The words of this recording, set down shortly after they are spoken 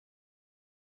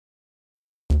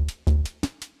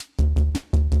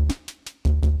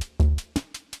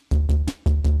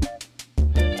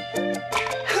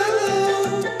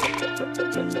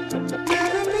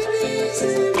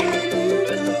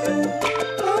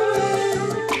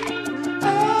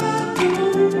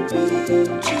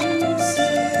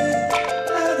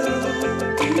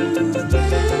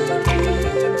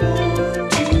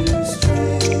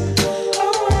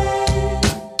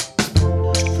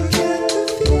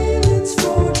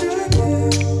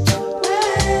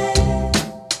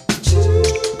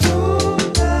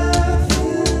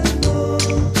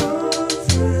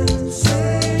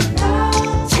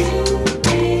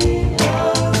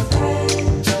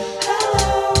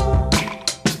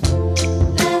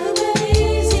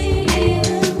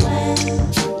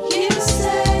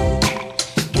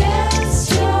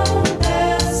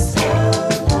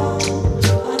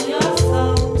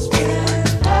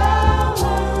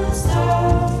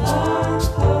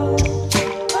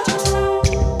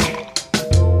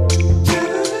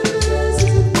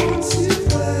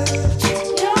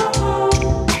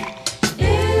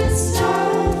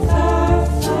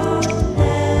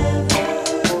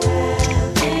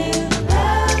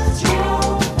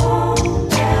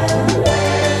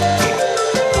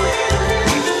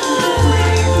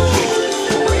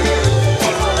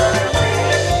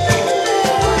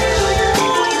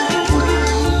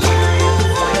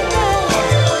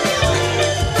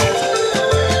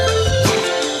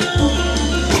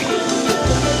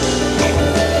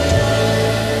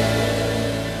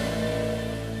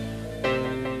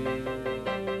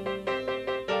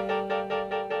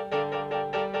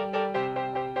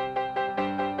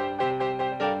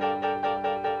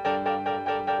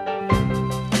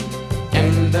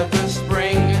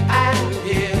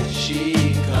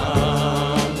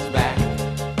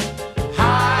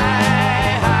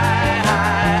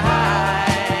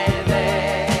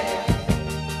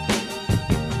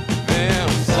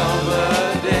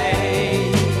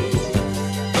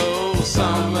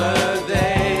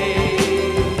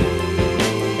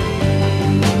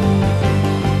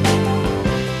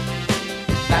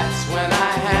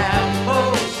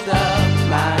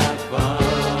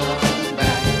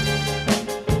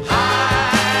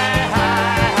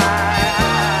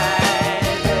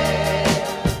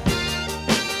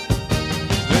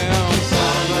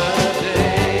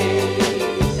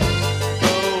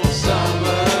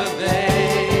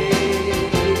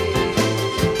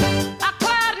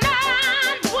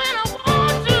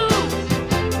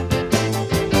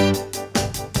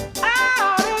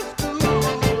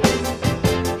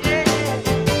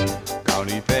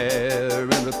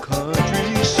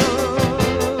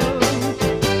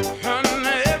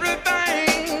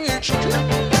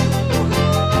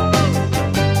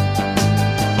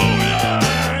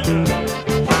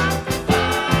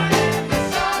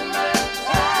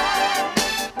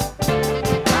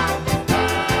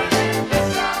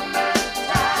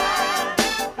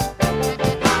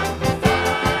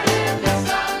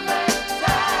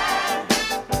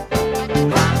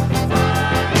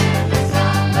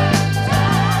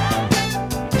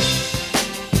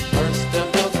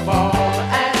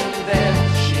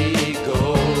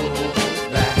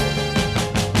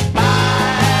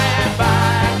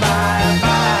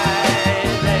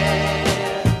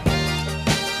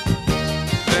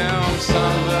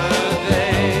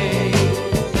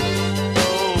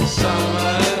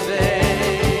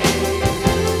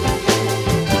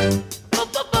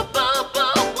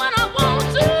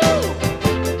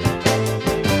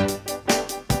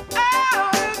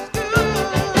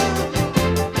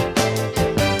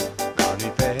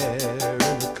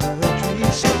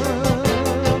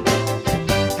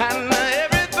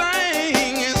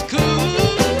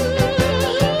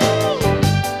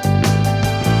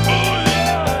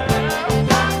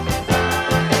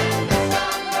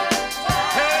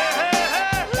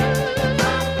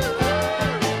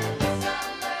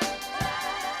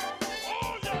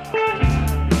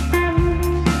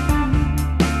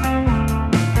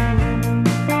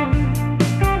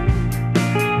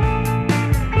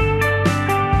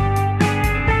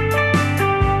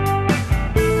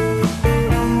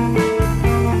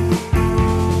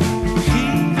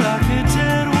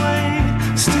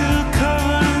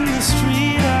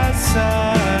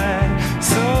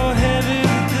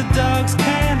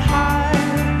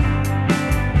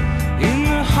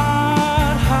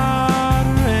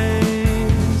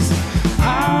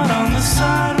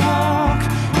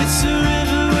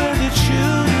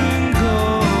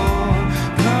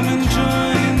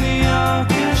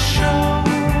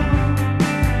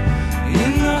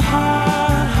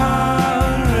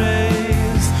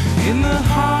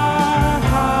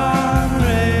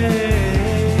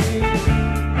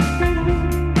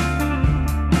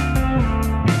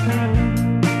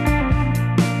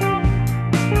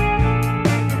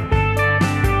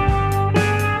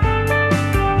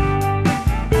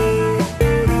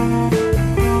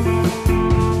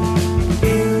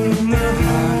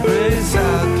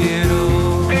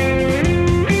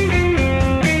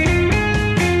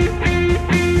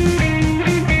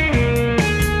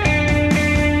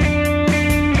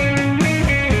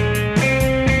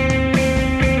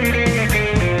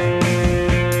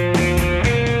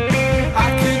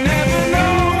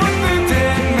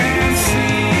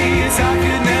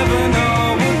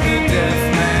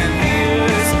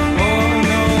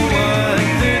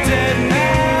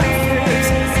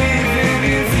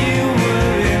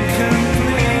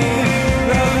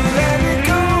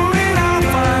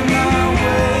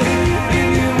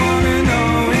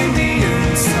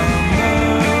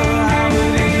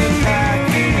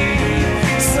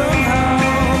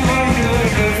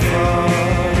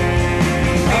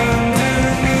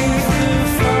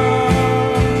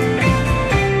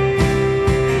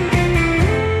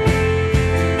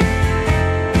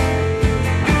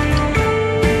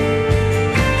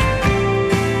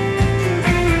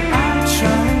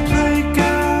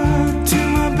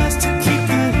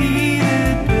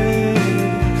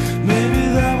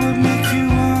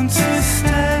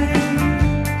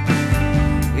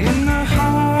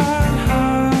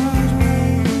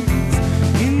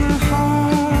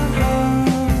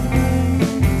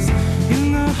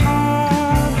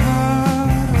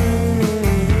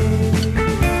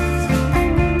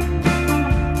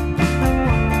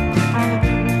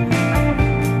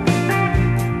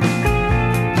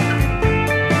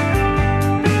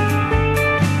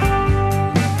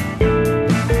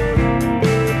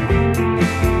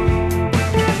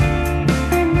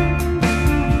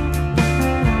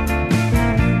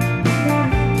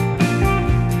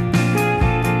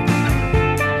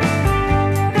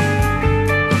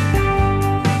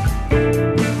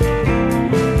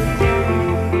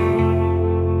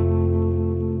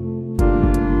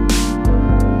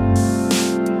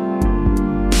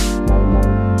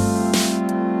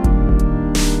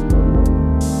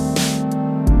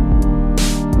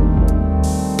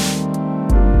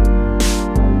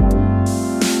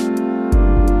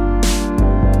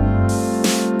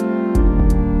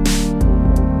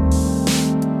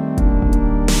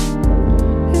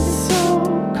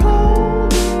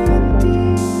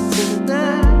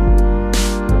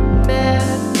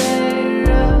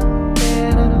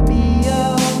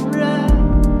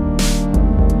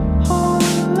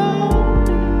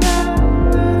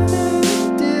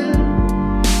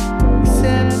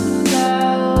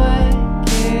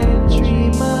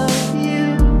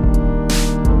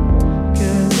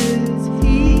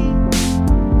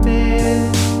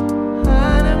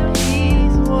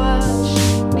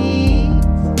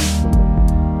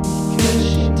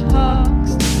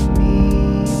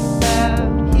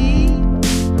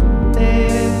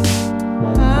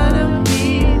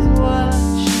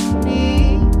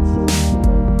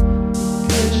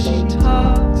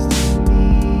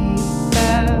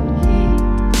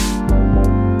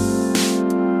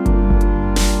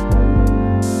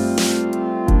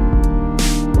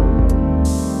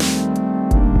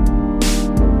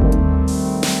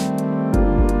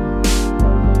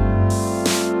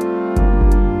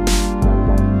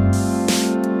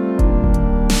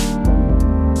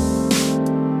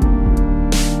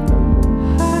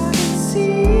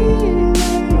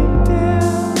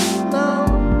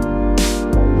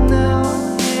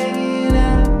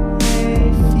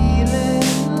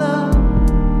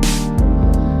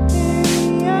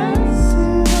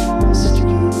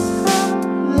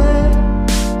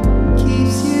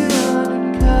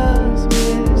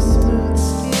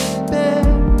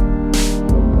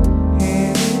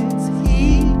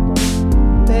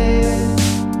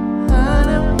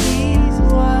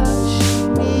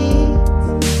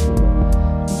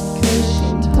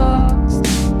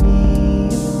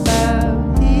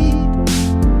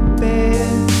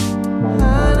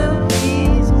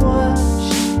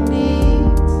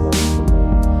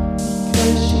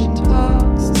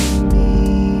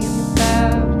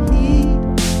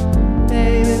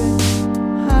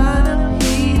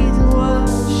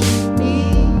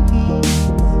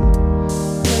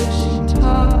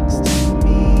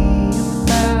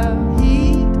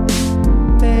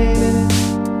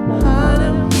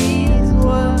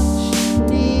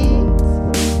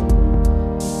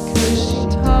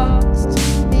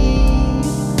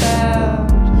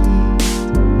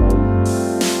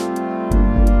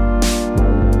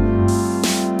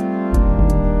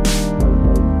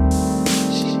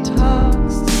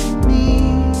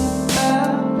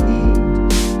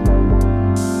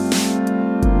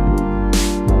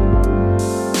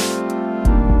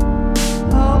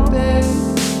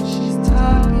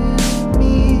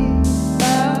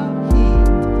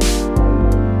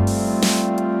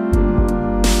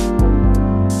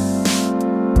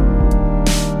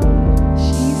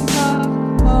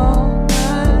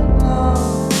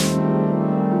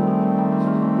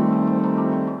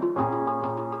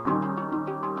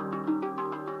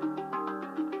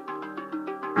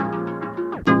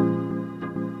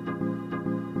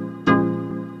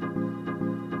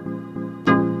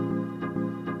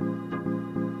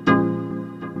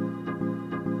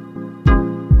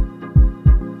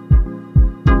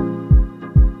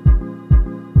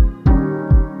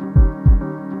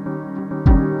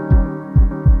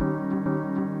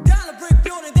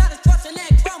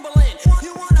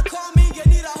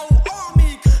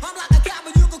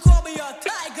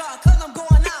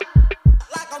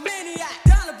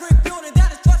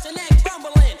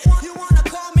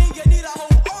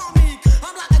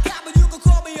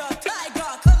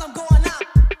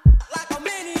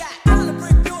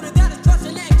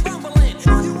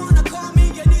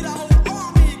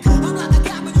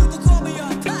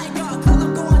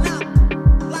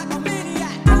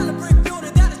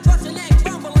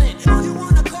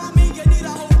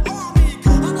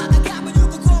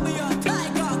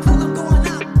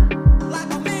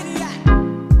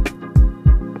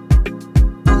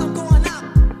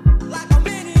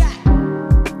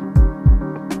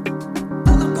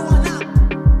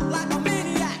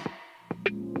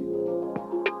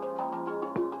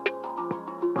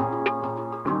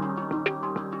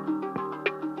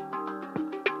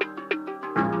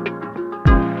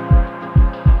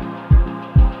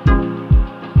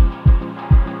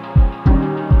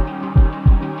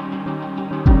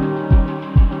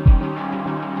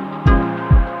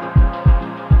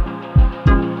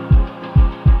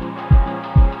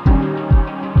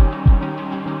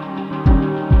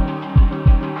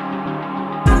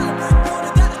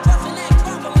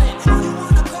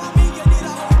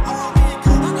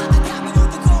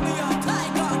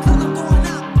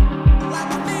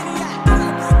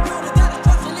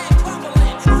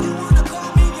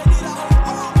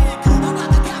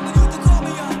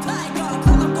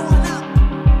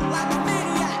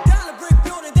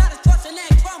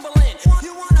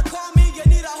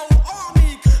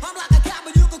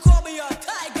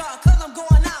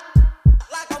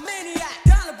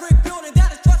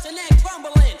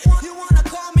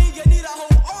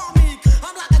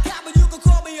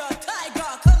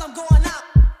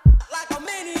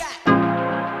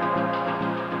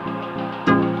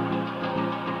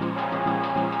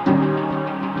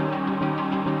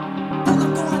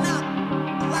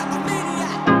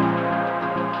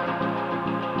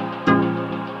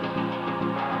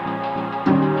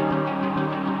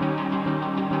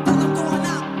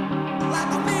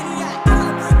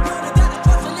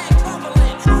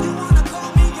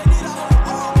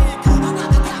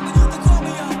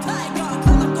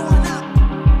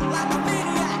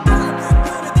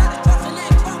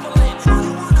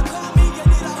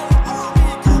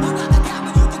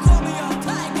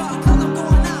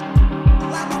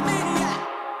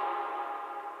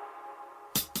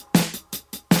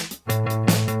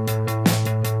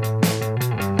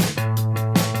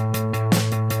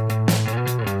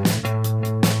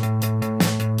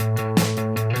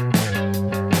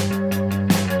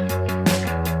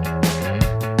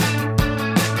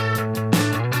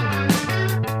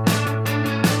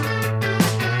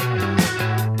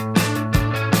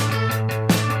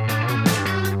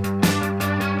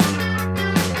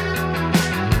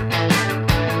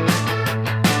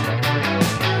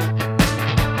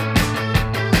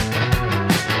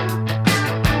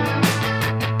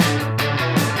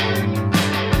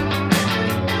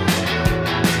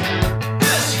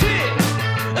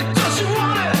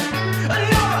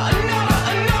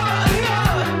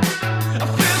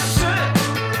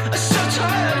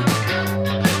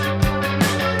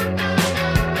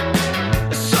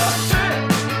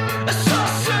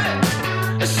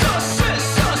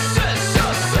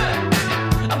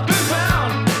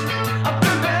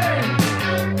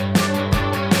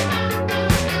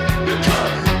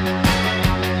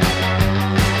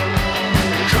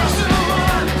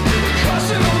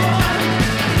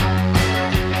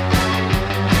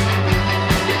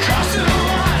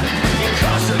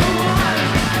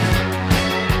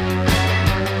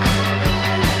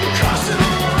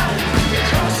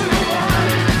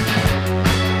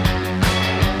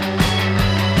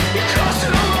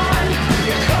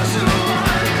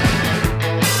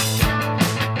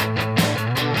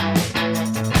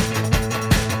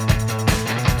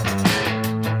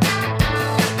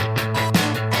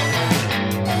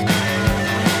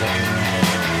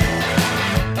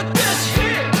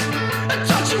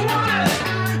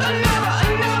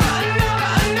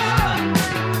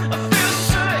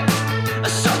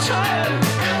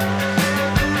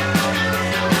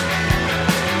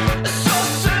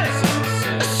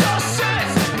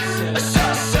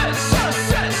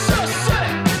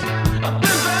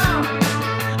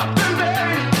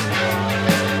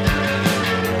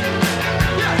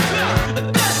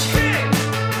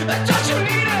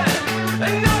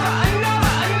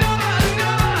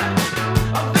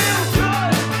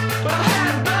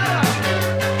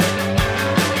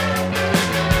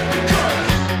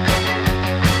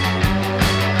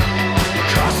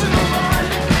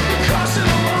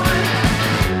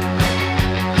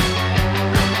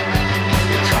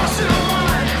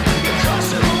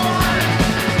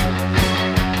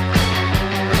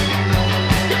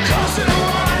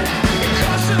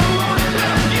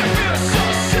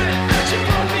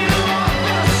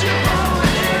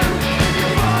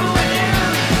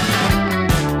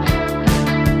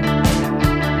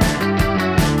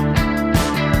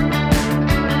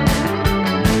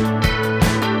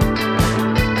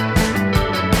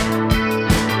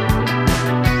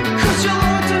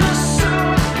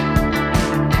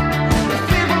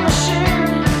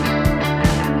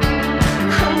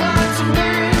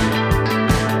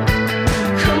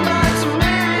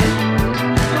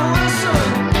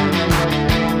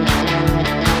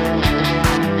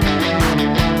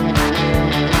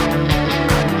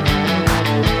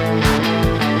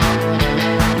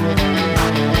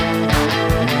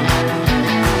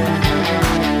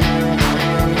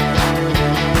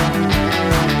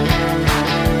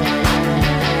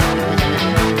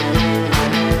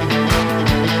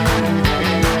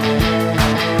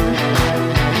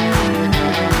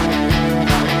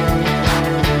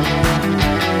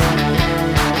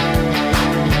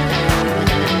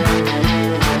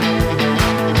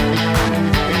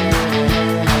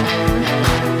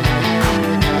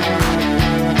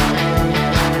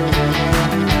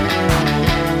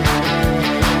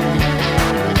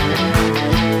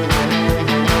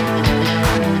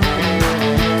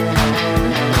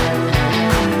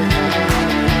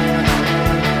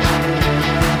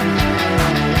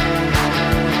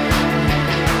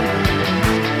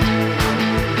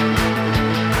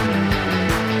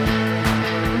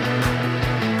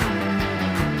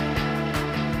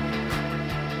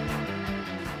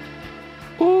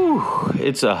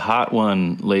It's a hot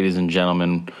one, ladies and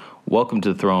gentlemen. Welcome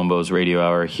to the Throwing Bows Radio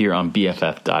Hour here on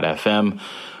BFF.FM.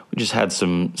 We just had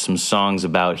some songs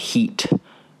about heat.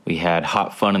 We had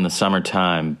Hot Fun in the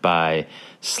Summertime by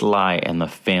Sly and the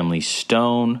Family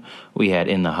Stone. We had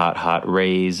In the Hot Hot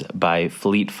Rays by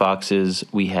Fleet Foxes.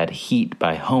 We had Heat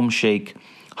by Homeshake.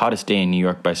 Hottest Day in New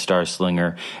York by Star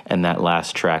Slinger. And that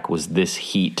last track was This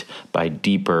Heat by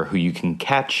Deeper, who you can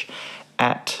catch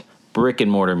at Brick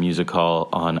and Mortar Music Hall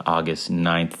on August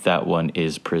 9th. That one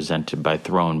is presented by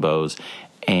Throwing Bows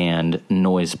and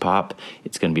Noise Pop.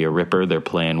 It's going to be a ripper. They're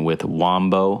playing with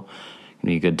Wombo. Gonna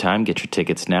be a good time. Get your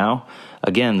tickets now.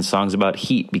 Again, songs about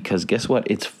heat, because guess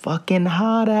what? It's fucking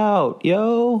hot out,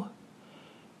 yo.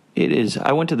 It is.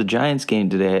 I went to the Giants game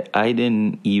today. I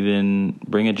didn't even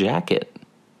bring a jacket.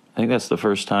 I think that's the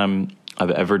first time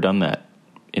I've ever done that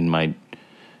in my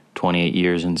 28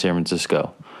 years in San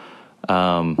Francisco.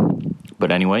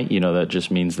 But anyway, that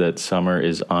just means that summer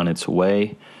is on its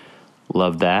way.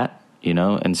 Love that,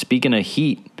 And speaking of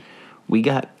heat, we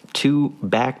got 2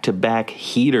 back-to-back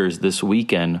heaters this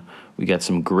weekend. We got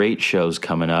some great shows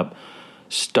coming up,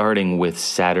 starting with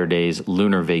Saturday's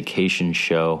Lunar Vacation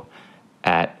show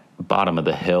at Bottom of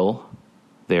the Hill.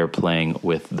 They're playing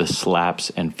with The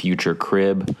Slaps and Future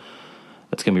Crib.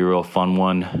 That's going to be a real fun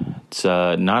one. It's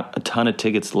not a ton of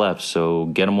tickets left, so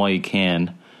get them while you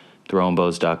can.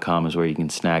 Throwingbows.com is where you can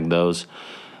snag those.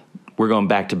 We're going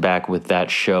back-to-back with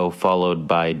that show, followed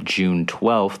by June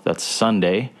 12th. That's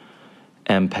Sunday.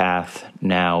 Empath,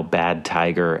 Now, Bad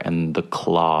Tiger, and The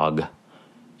Clog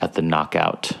at the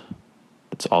Knockout.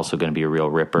 It's also going to be a real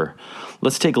ripper.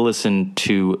 Let's take a listen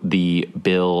to the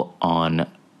bill on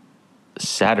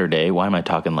Saturday. Why am I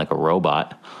talking like a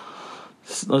robot?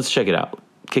 Let's check it out.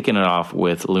 Kicking it off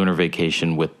with Lunar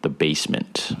Vacation with The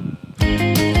Basement.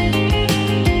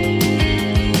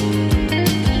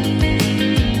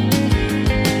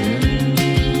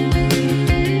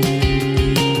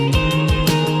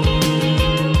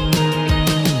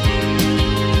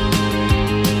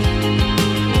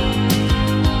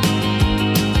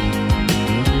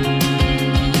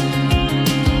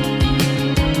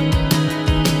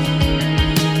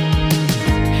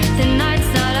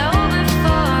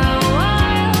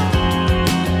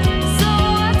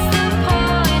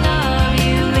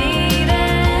 You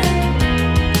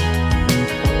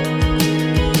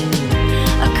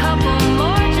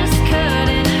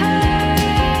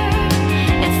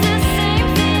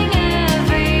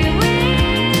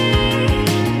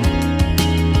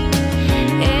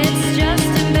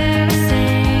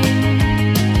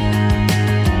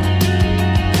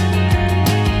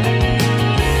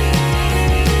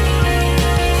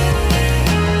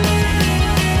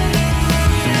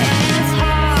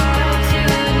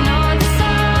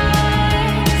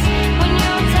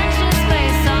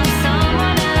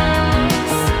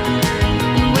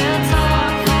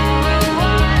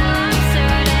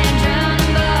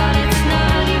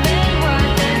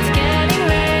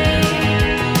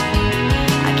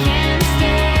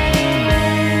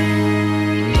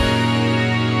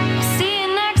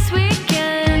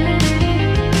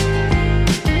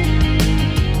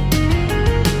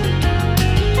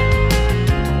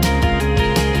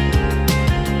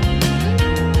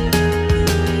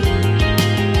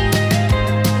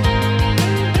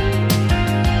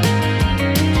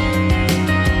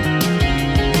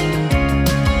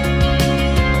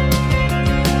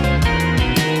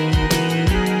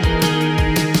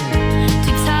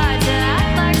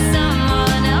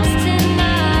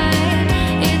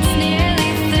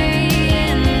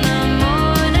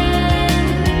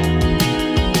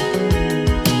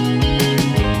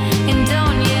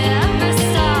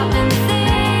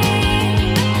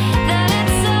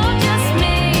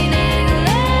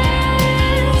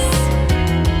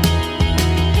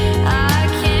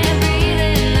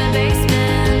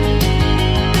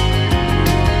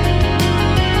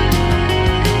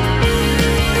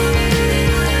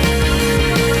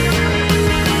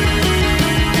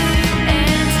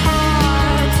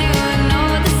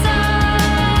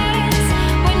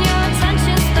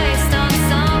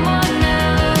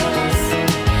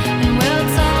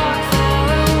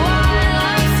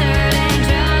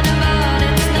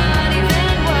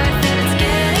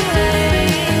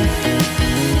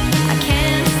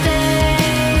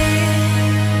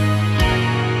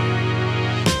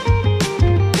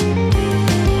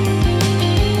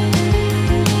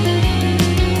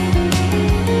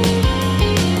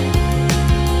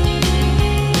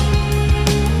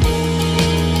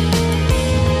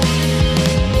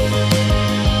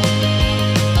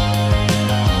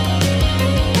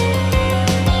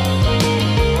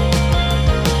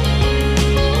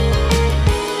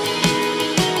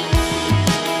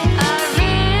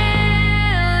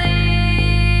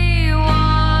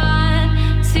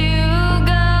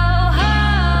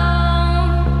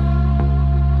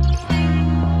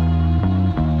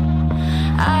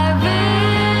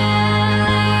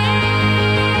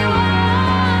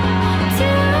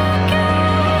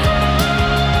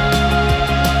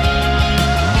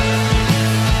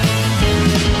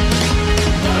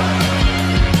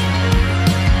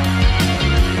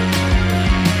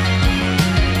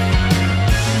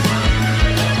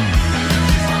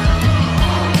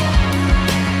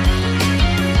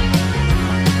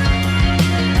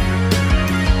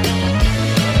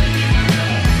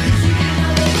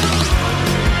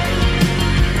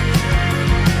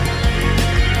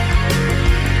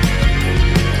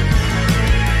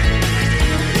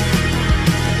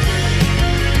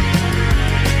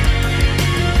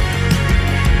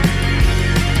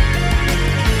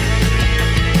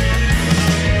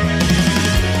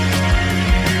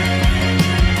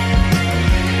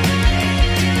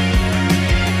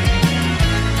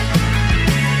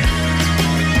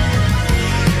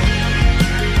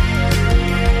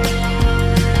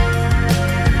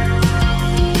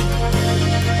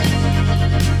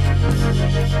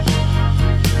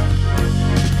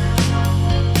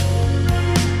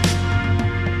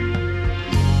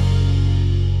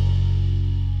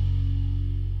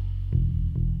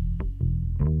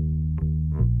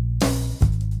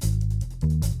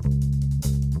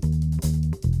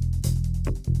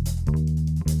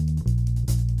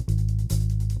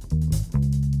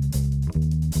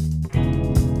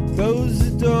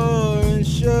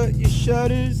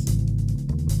shutters.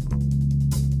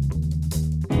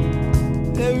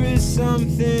 There is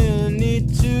something I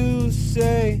need to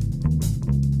say.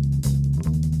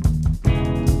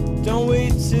 Don't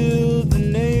wait till the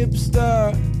neighbors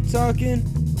start talking.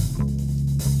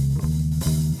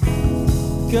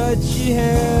 Cut your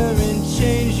hair and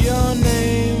change your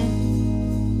name.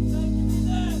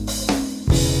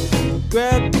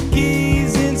 Grab the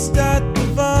keys and start the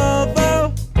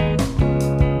Volvo.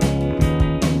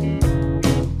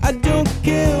 I don't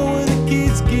care when the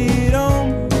kids get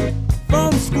home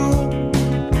from school.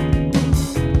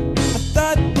 I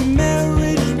thought the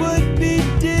marriage would be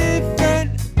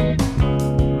different.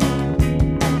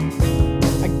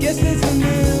 I guess there's a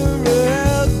mirror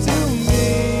held to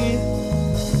me.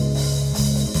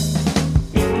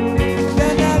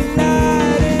 Then I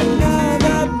lied in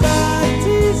other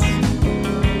parties.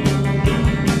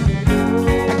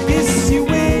 I guess you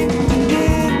went and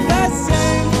did the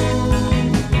same.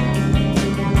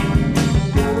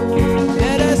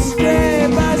 Let us stray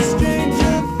by strange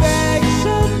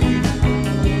affection.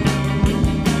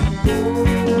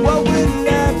 What will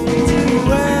happen to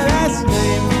our last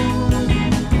name?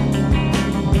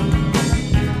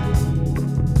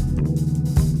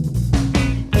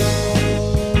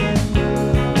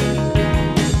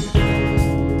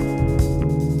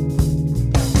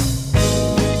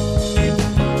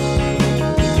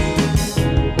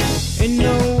 Ain't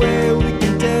no way we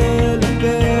can tell our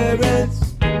parents.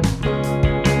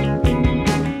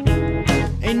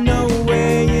 Ain't no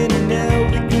way in hell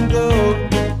we can go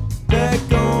back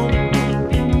home.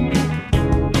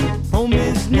 Home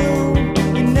is new,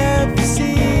 we never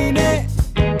seen it.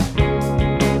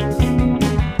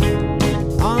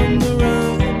 On the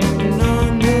run and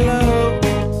on the low.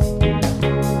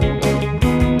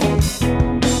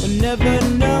 We'll never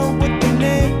know what the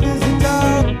neighbors are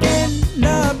talking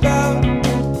about.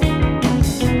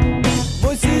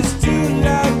 Voices too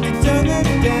loud to turn them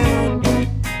down.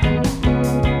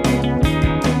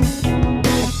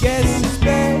 I guess it's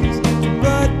best to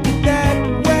put it that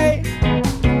way.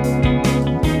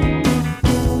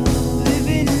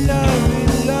 Living,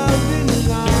 loving, loving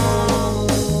long.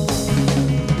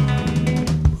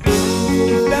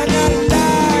 Found out a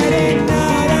light ain't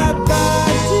not our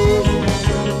parties.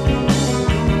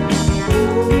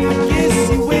 I guess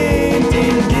he went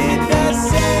and did the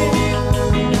same.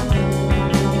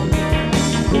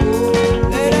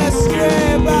 Let us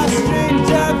stray by strange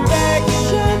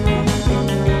affection.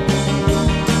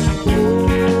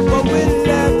 What will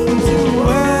happen to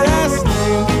our last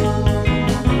name?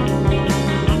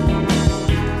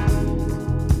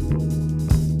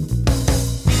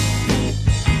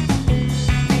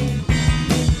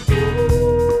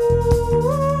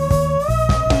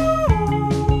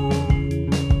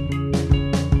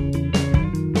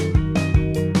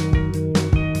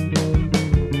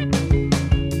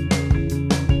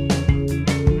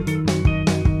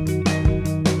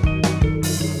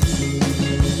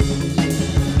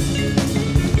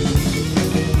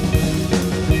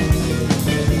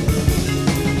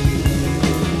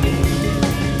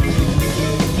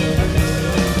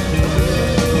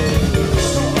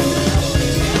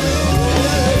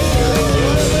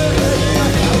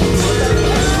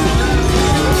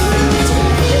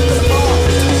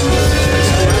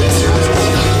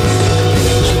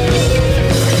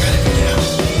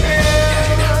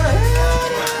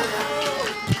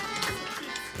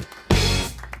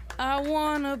 I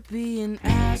wanna be an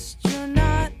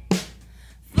astronaut,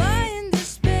 fly into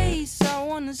space. I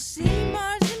wanna see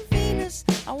Mars and Venus.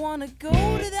 I wanna go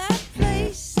to that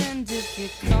place. And if you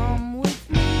come with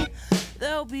me,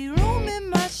 there'll be room in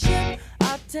my ship.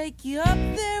 I'll take you up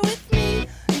there with me.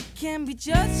 It can be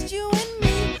just you and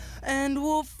me. And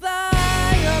we'll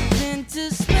fly up into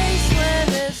space where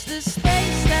there's the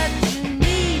space that you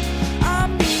need.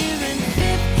 I'm hearing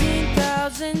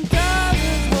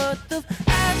 $15,000 worth of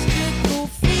astronomical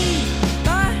fee.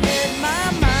 My head,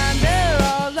 my mind, they're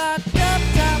all locked up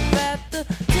top at the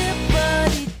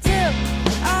tippity-tip.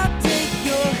 I'll take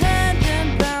your hand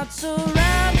and bounce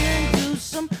around and do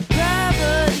some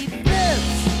gravity flips.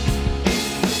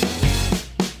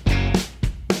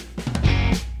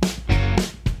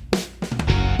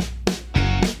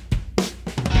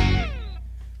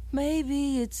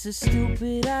 Maybe it's a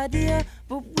stupid idea,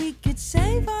 but we could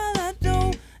save all that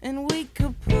dough and we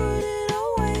could put it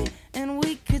away and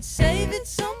we could save it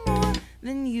some more.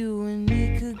 Then you and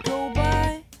me could go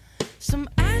buy some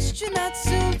astronaut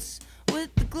suits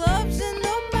with the gloves and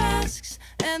the masks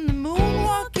and the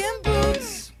moonwalking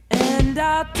boots. And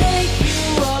I'll take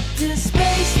you up to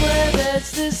space where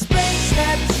there's the space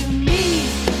that you need.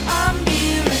 I'm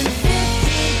hearing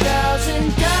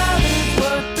 $15,000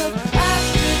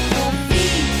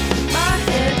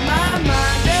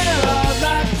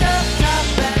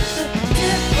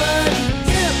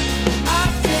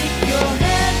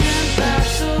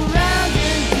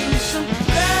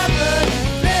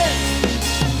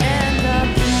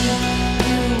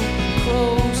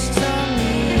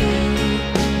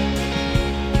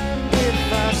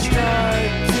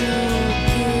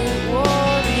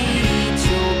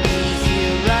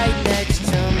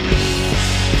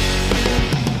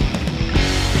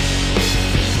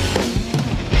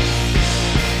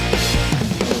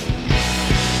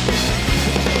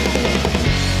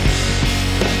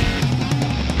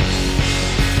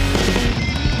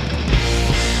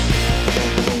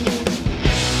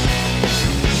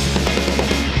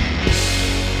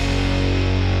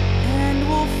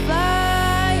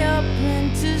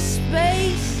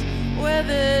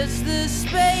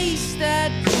 space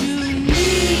that you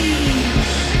need.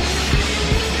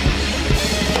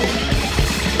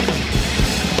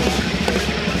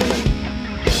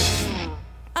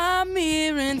 I'm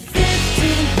hearing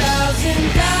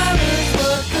 $15,000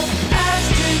 worth of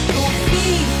astronomical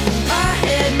feet. My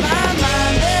head, my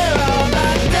mind, they're all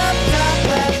locked up top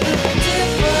at the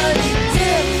tippity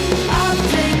tip. I'll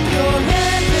take your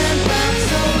hand and bounce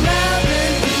so loud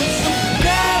and do some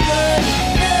gravity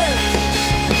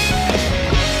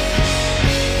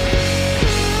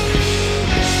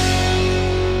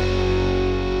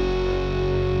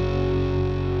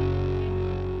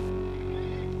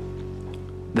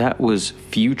That was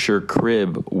Future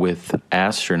Crib with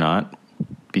Astronaut.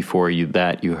 Before you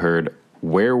heard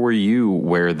Where Were You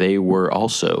Where They Were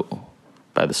Also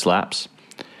by The Slaps.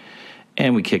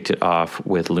 And we kicked it off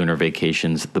with Lunar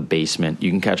Vacations, The Basement. You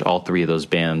can catch all three of those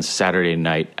bands Saturday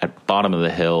night at Bottom of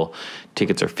the Hill.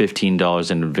 Tickets are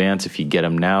 $15 in advance. If you get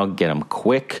them now, get them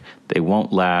quick. They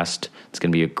won't last. It's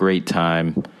going to be a great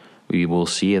time. We will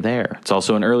see you there. It's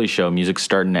also an early show. Music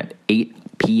starting at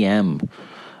 8 p.m.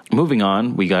 Moving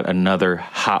on, we got another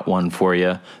hot one for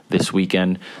you this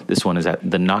weekend. This one is at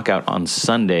the Knockout on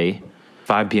Sunday,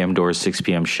 5 p.m. doors, 6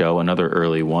 p.m. show, another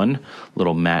early one,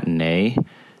 little matinee.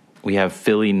 We have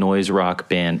Philly noise rock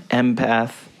band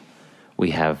Empath.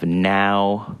 We have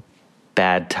Now,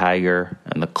 Bad Tiger,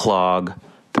 and The Clog,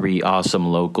 three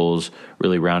awesome locals,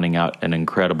 really rounding out an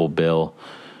incredible bill.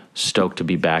 Stoked to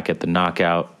be back at the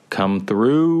Knockout. Come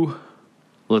through.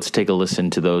 Let's take a listen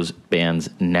to those bands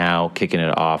now, kicking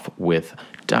it off with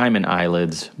Diamond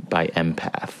Eyelids by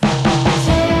Empath.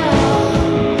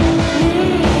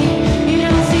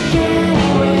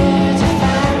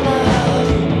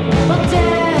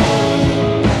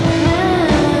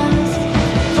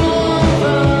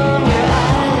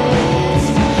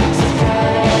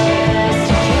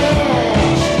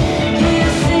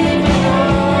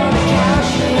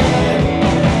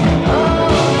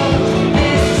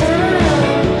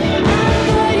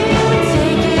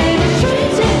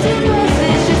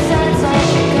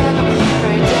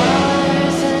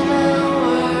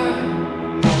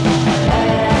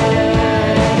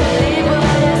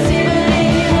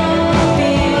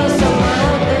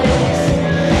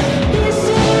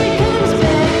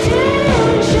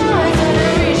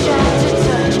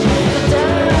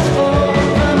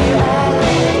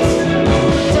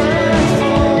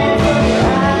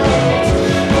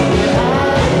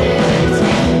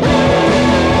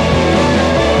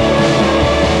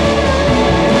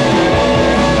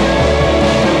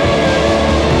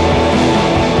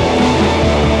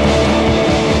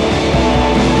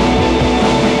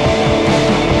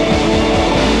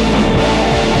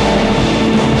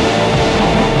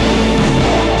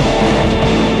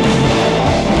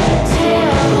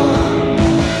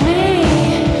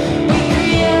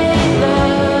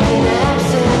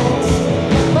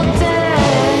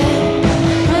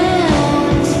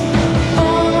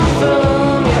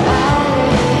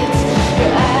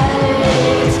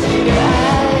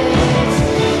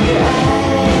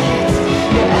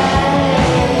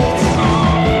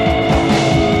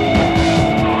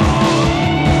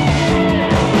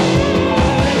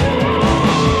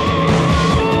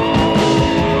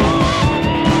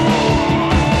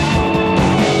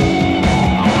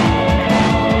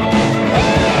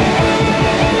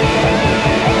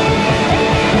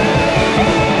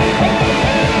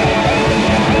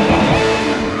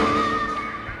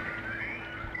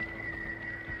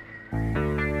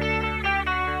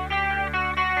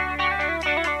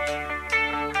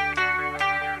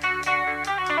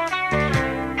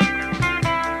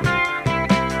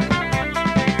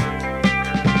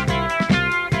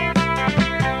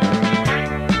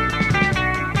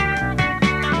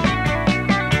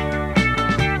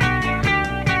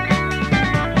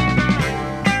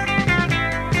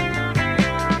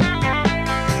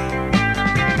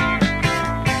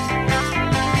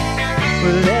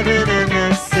 We're living in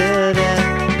the city.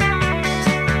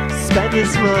 Spend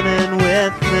this morning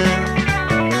with me.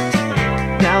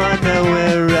 Now I know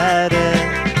we're ready.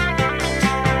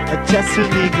 Just when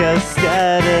we go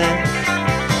steady.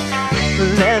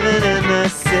 We're living in the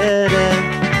city.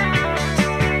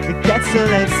 It gets so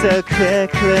late so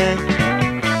quickly.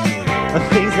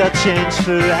 Things will change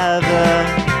forever.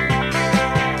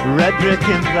 Red brick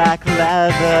and black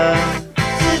leather.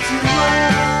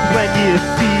 When you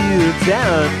feel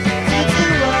down,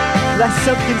 like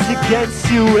something's against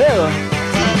your will,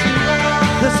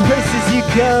 those places you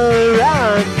go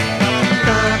around,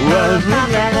 what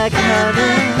like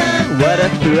honey, what a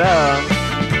thrill.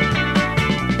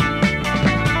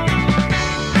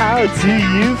 How do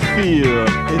you feel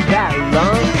in that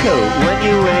long coat when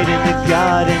you wake Right in the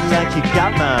garden like you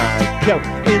got my goat.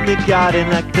 In the garden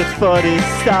like the 40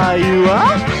 star you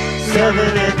are.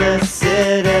 Living in the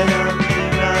city,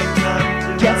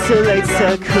 get so late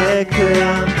so quickly.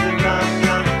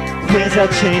 Things have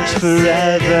changed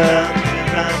forever,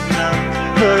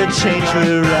 for a change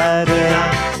we're ready.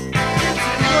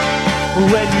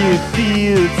 When you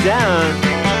feel down,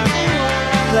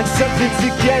 like something's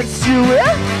against you,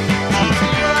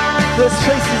 those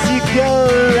places you go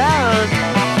around,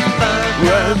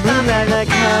 where moonlight like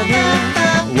honey,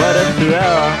 what a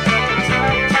thrill.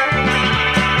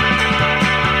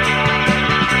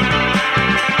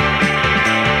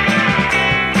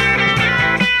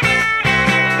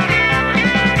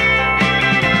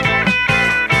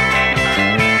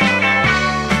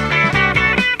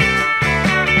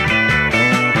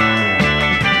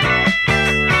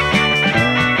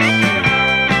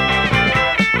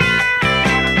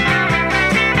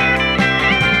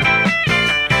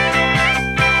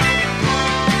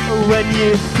 When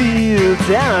you feel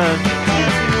down,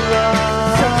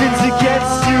 something's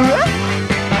against you.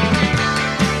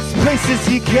 Places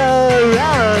you go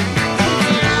around,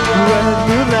 where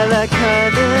moonlight like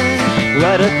honey,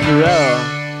 what a thrill.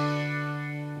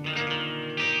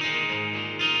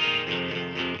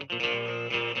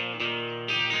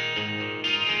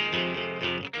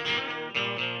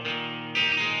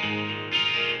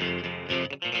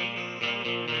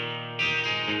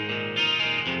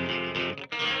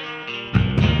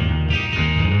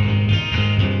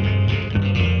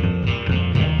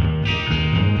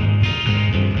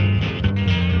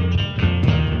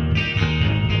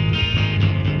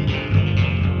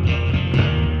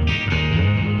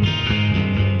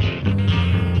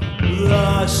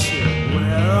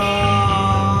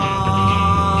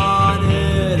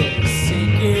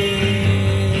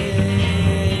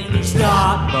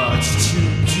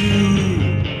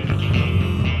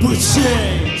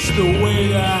 Change the way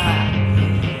that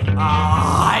I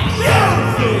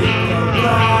think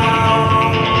about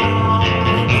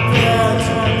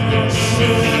the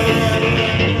shit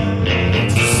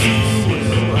to see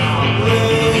where I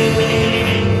live on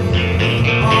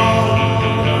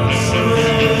the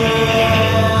street.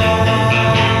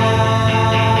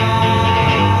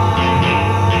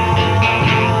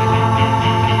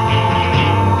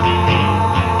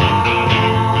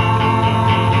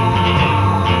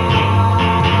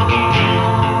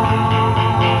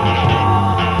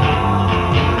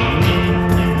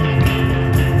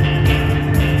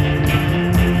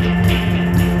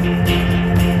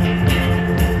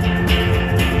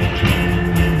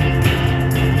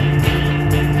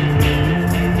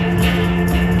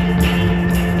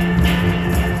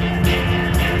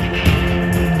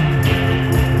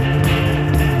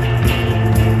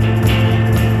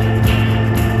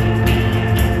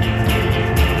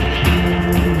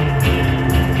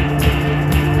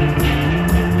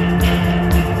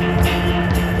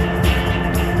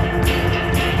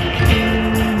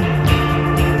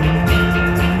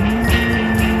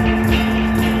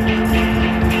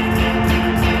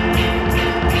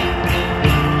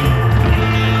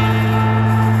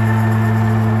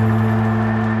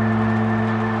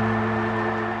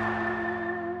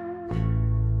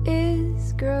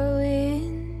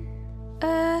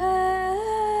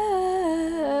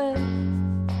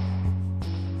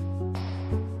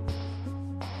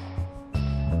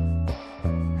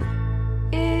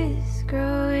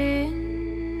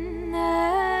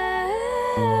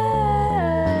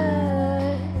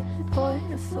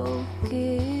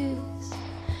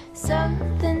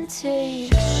 Something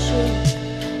takes shape,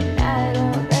 and I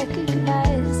don't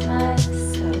recognize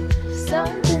myself.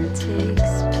 Something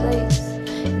takes place,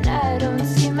 and I don't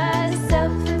see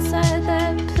myself inside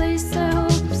that place. I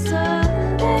hope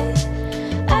someday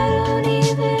I don't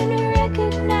even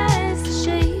recognize the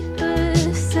shape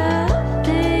of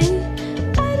someday.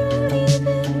 I don't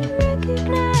even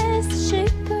recognize the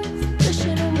shape of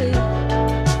pushing away.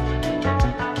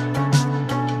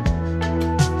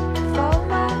 For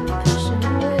my pushing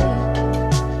away,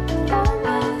 for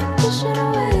my pushing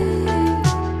away.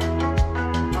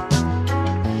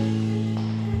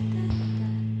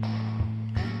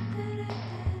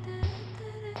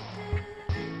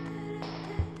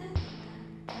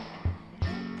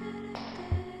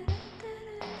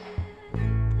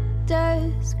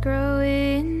 Does grow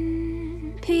in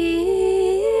peak.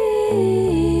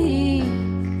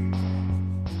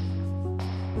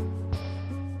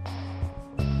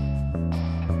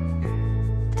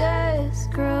 Does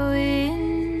grow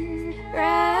in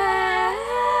rise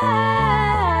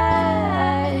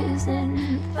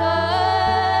and fall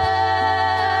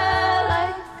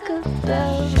like a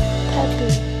bell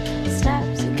pepper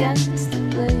snaps against the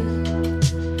blade.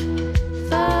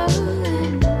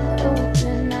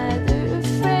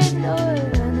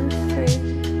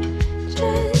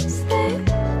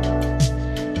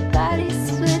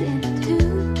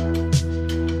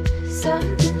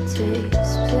 something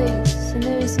takes place, and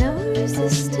there's no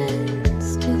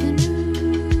resistance to the new.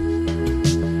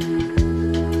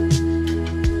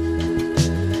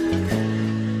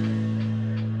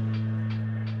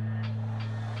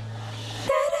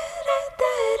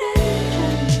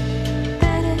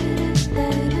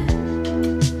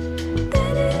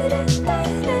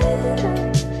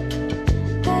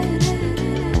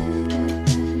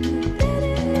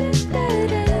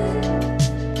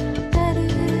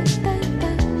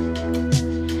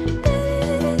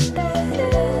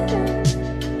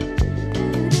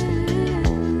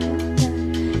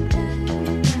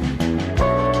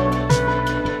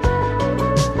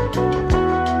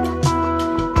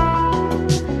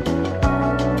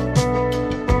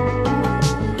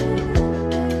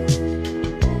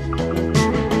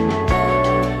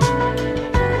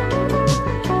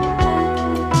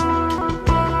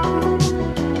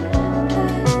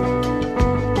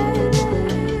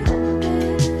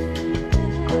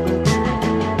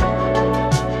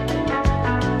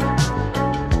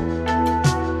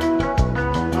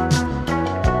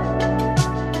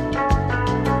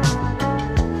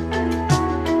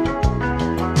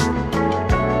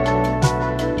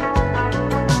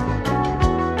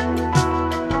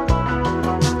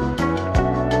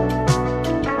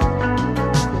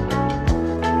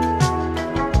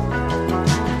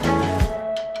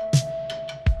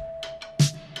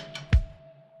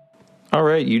 All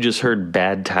right, you just heard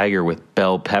Bad Tiger with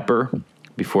Bell Pepper.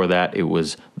 Before that, it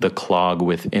was The Clog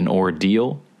with An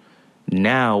Ordeal.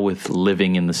 Now with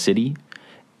Living in the City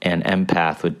and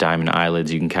Empath with Diamond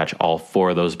Eyelids. You can catch all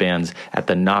four of those bands at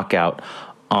the Knockout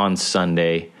on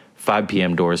Sunday, 5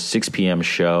 p.m. doors, 6 p.m.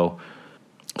 show.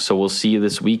 So we'll see you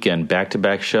this weekend.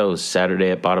 Back-to-back shows.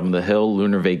 Saturday at Bottom of the Hill,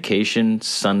 Lunar Vacation.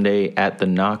 Sunday at the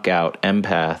Knockout,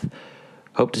 Empath.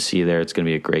 Hope to see you there. It's going to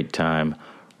be a great time.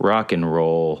 Rock and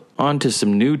roll. On to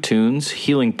some new tunes.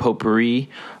 Healing Potpourri,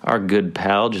 our good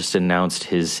pal, just announced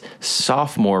his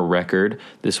sophomore record.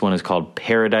 This one is called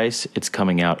Paradise. It's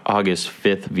coming out August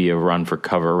 5th via Run for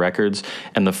Cover Records.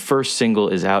 And the first single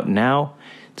is out now.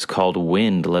 It's called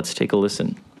Wind. Let's take a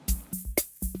listen.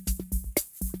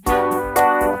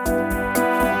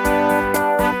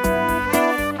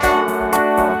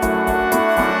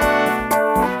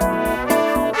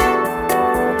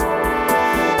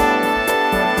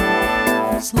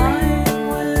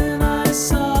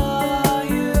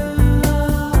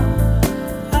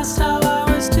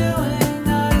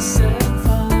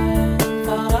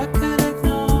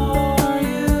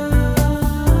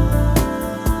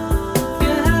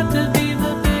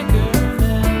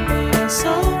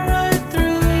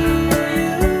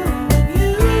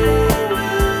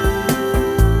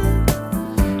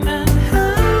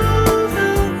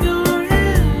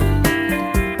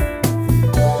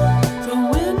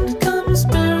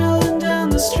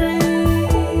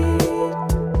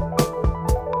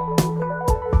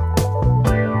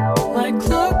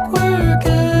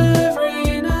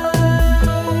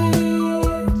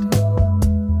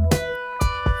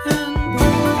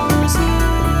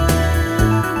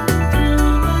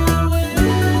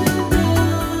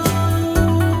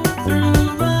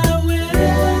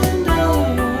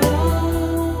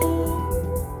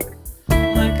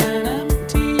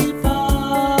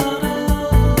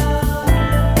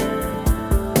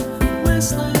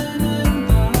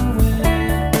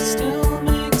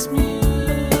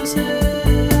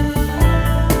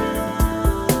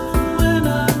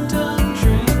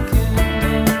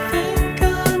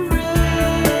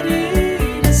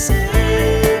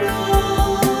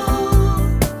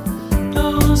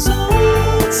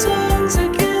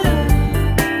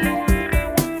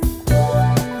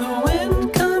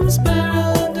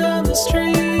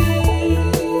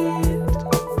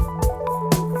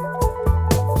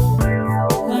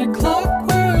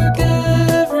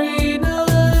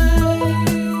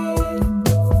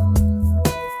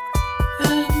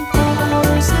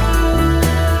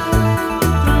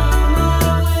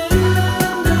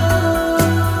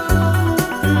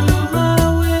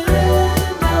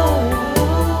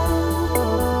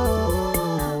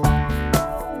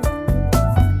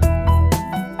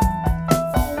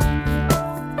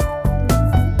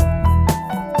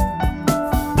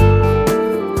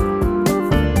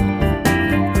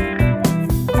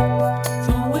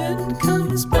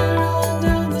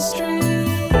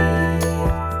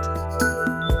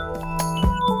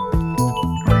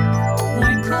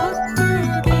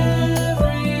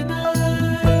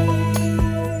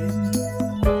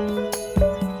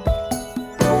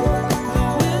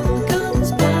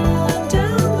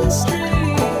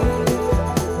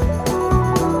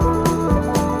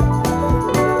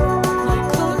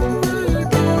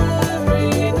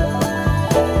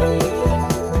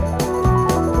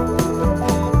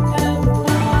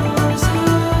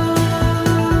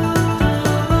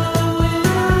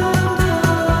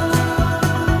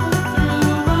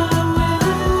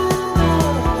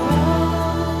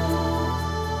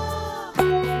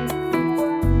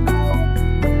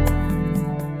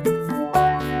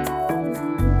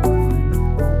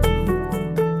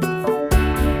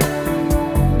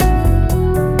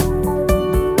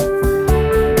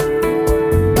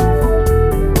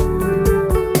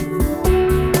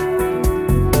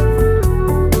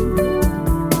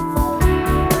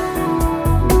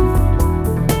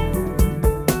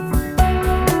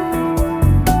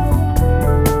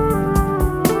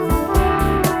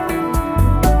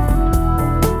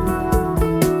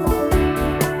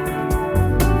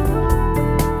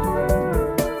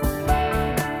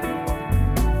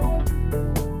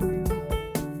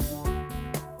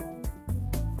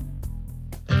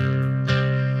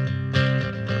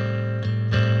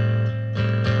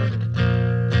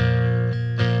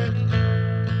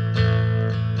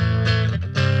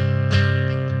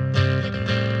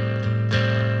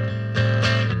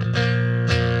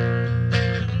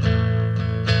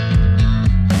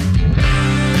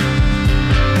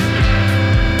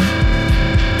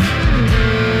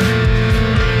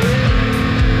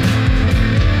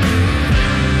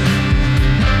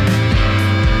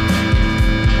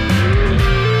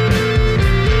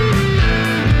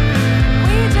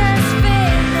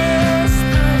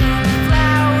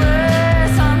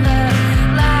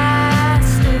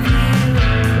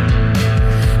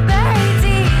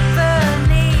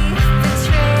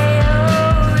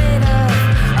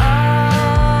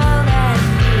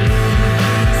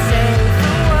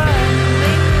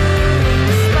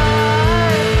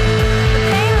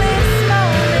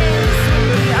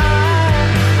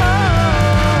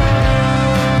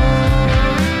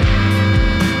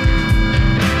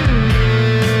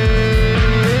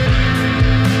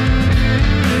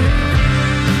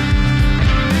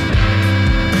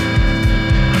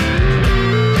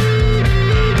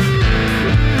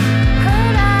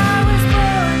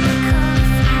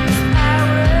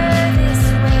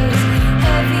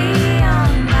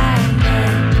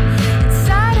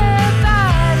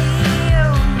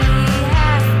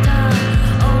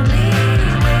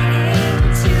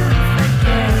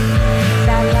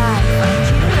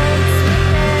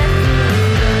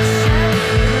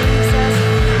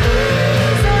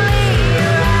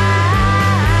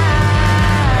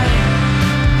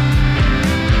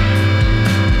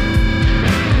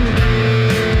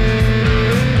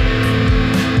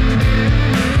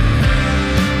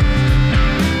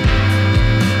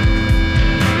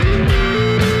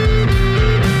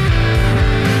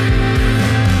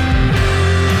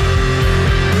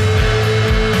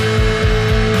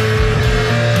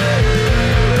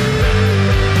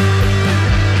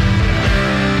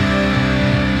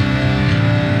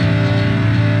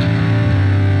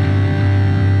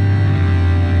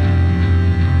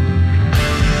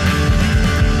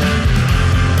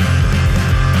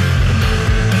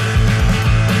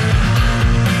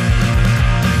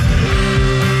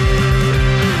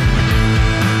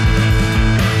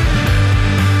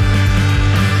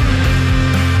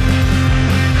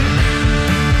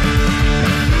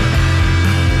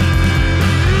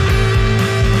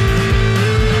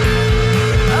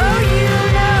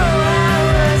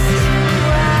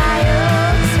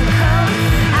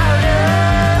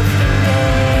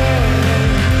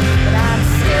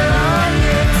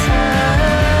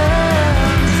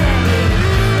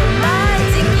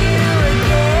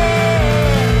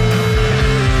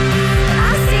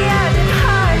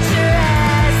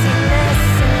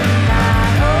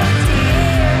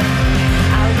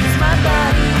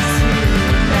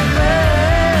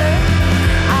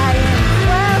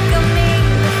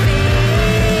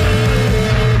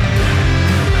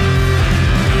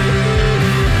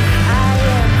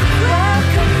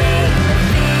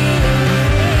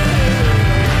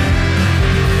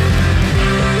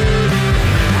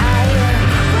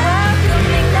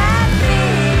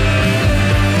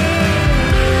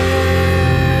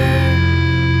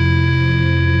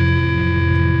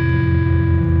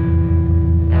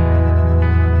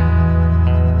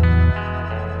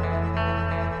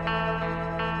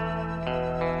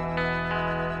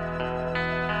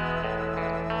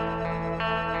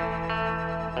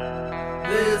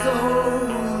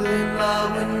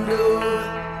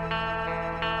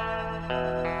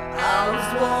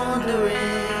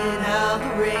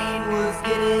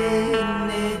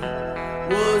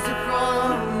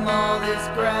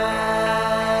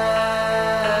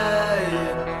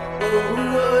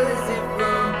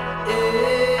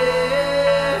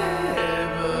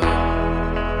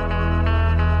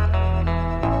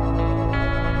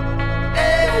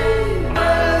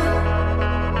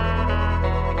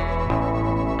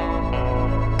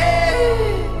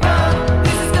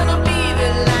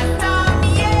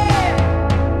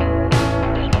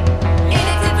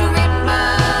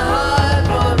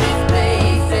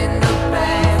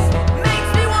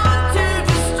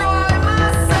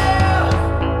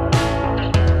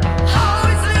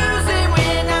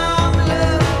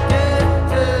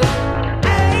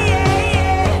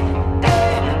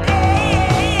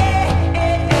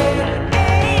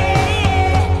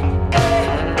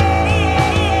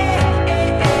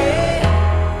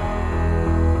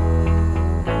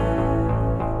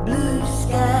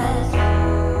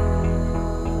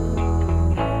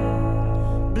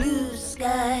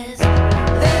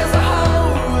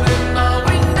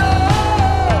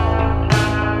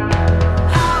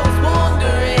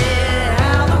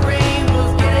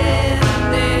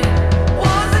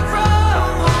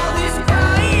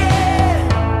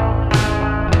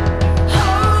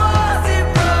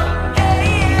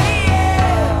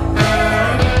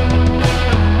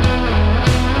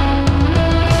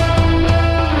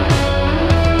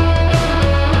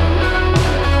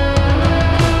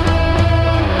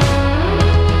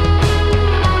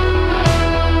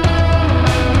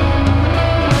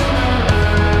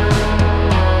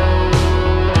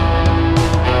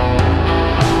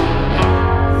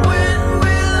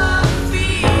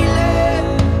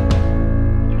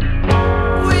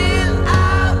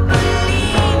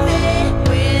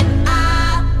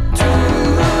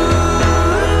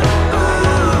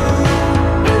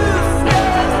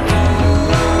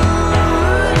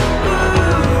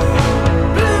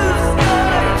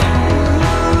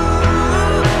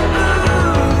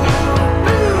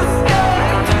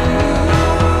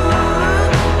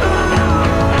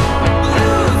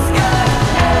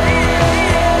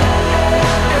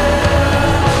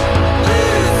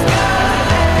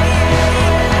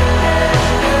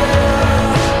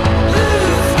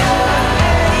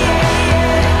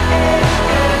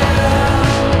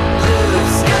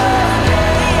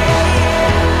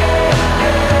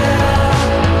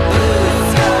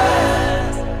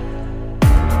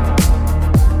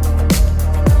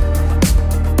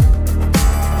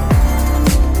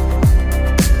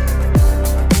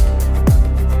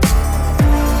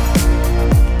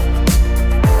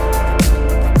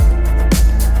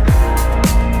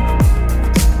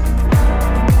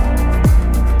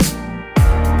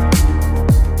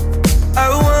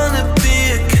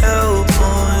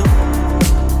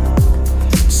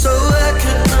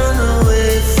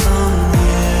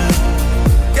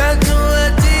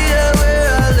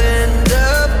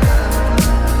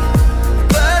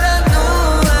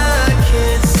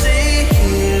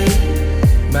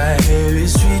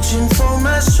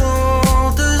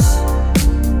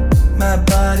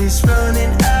 body's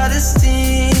running out of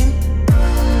steam.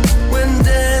 When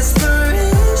desperation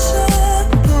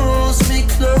pulls me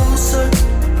closer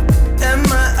and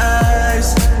my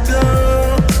eyes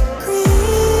glow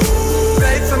green.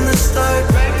 Right from the start,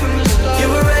 you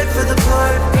were right for the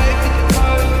part.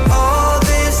 All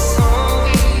this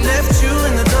left you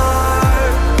in the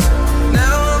dark.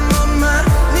 Now I'm on my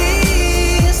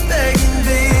knees begging,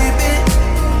 baby,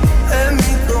 let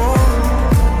me go.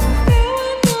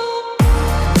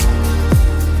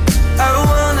 I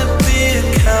wanna be a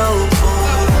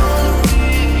cowboy,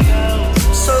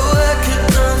 so I could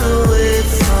run away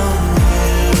from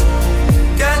you.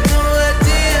 Got no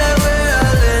idea where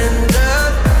I'll end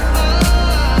up,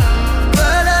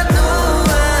 but I know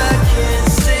I can't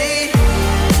stay.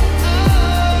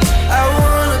 I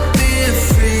wanna be a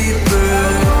free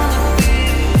bird,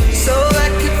 so I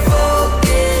could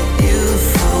forget you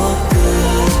for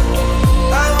good.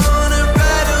 I wanna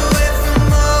ride away from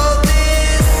all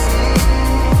this,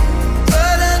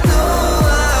 but I know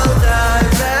I'll die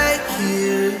right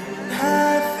here.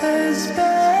 Half as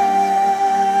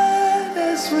bad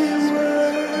as we were.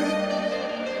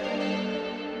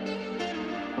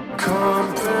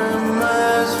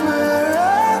 Compromise where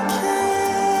I can.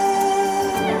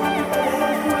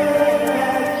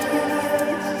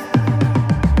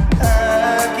 I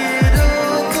get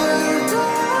overdone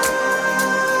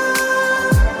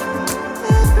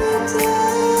every day.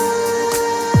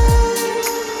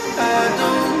 I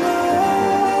don't know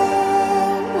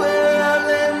where I'll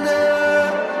end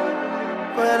up,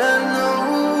 but I know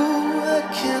I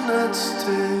cannot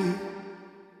stay.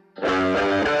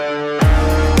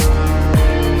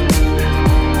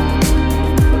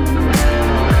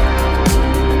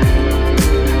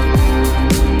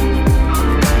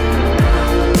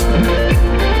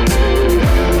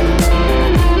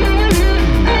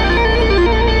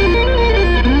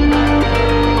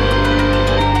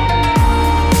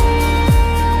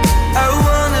 I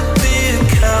wanna be a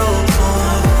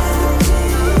cowboy,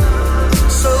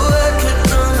 so I could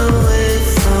run away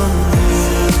from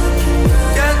you.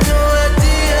 Got no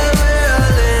idea where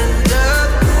I'll end up,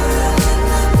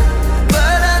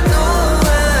 but I know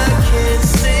I can't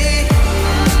stay.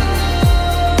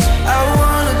 I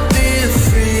wanna be a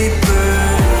free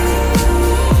bird,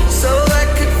 so I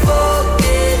could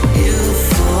forget you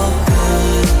for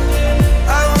good.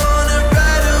 I wanna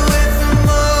ride away from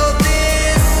all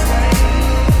this,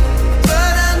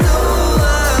 but I know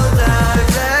I'll die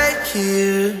right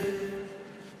here.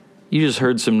 You just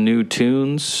heard some new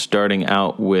tunes, starting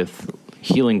out with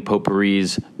Healing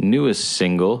Potpourri's newest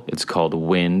single. It's called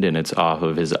Wind, and it's off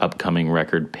of his upcoming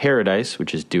record Paradise,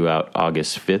 which is due out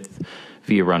August 5th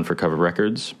via Run for Cover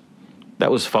Records.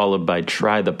 That was followed by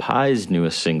Try the Pie's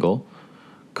newest single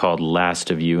called Last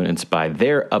of You, and it's by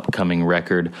their upcoming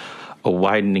record, A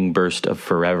Widening Burst of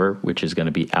Forever, which is going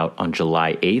to be out on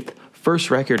July 8th.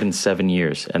 First record in 7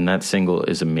 years, and that single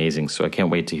is amazing, so I can't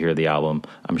wait to hear the album.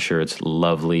 I'm sure it's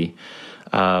lovely.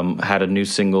 Had a new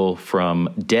single from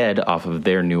Dead off of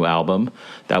their new album.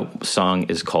 That song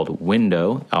is called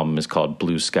Window. Album is called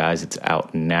Blue Skies. It's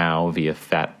out now via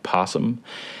Fat Possum.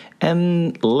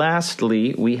 And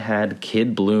lastly, we had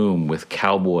Kid Bloom with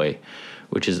Cowboy,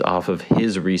 which is off of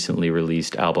his recently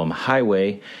released album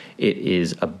Highway. It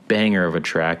is a banger of a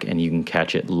track, and you can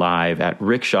catch it live at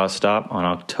Rickshaw Stop on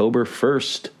October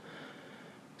 1st.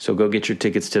 So go get your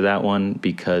tickets to that one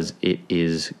because it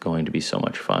is going to be so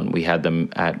much fun. We had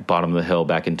them at Bottom of the Hill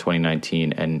back in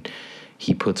 2019, and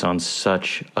he puts on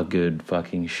such a good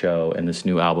fucking show, and this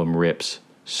new album rips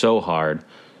so hard.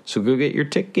 So go get your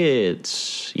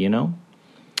tickets, you know?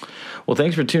 Well,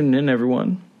 thanks for tuning in,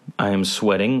 everyone. I am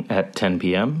sweating at 10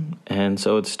 p.m., and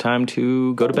so it's time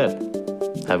to go to bed.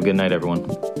 Have a good night, everyone.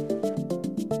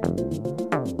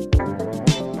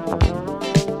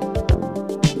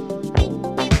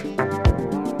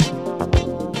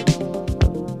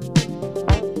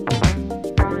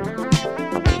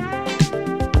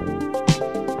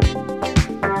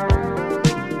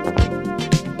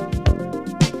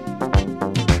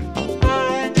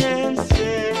 I can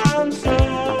say I'm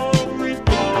sorry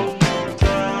for my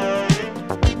time.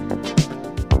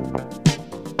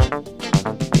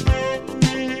 Let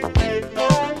me make my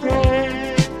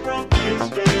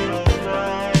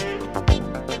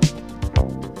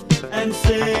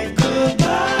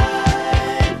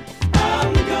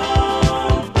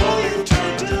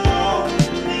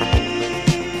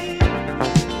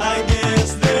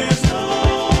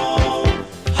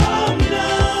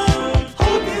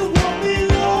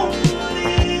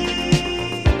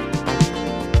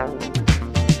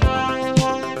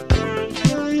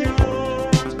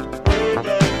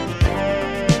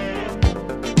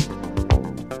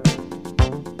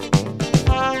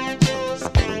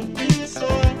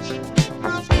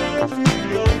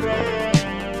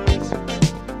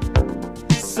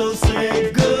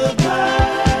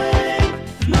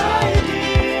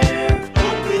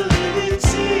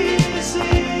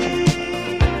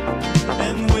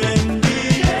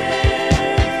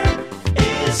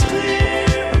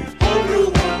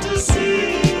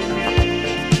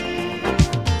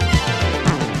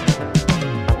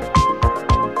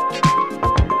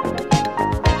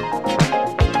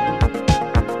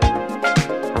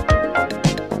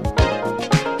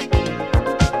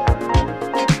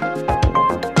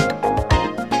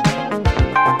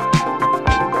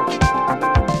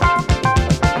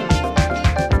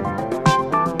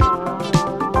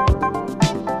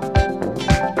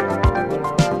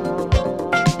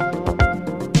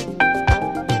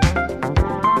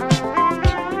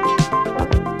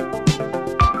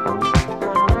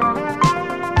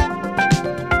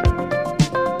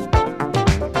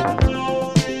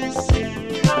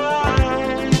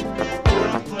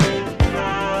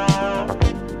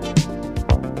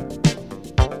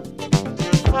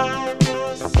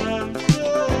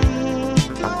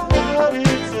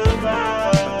Bye.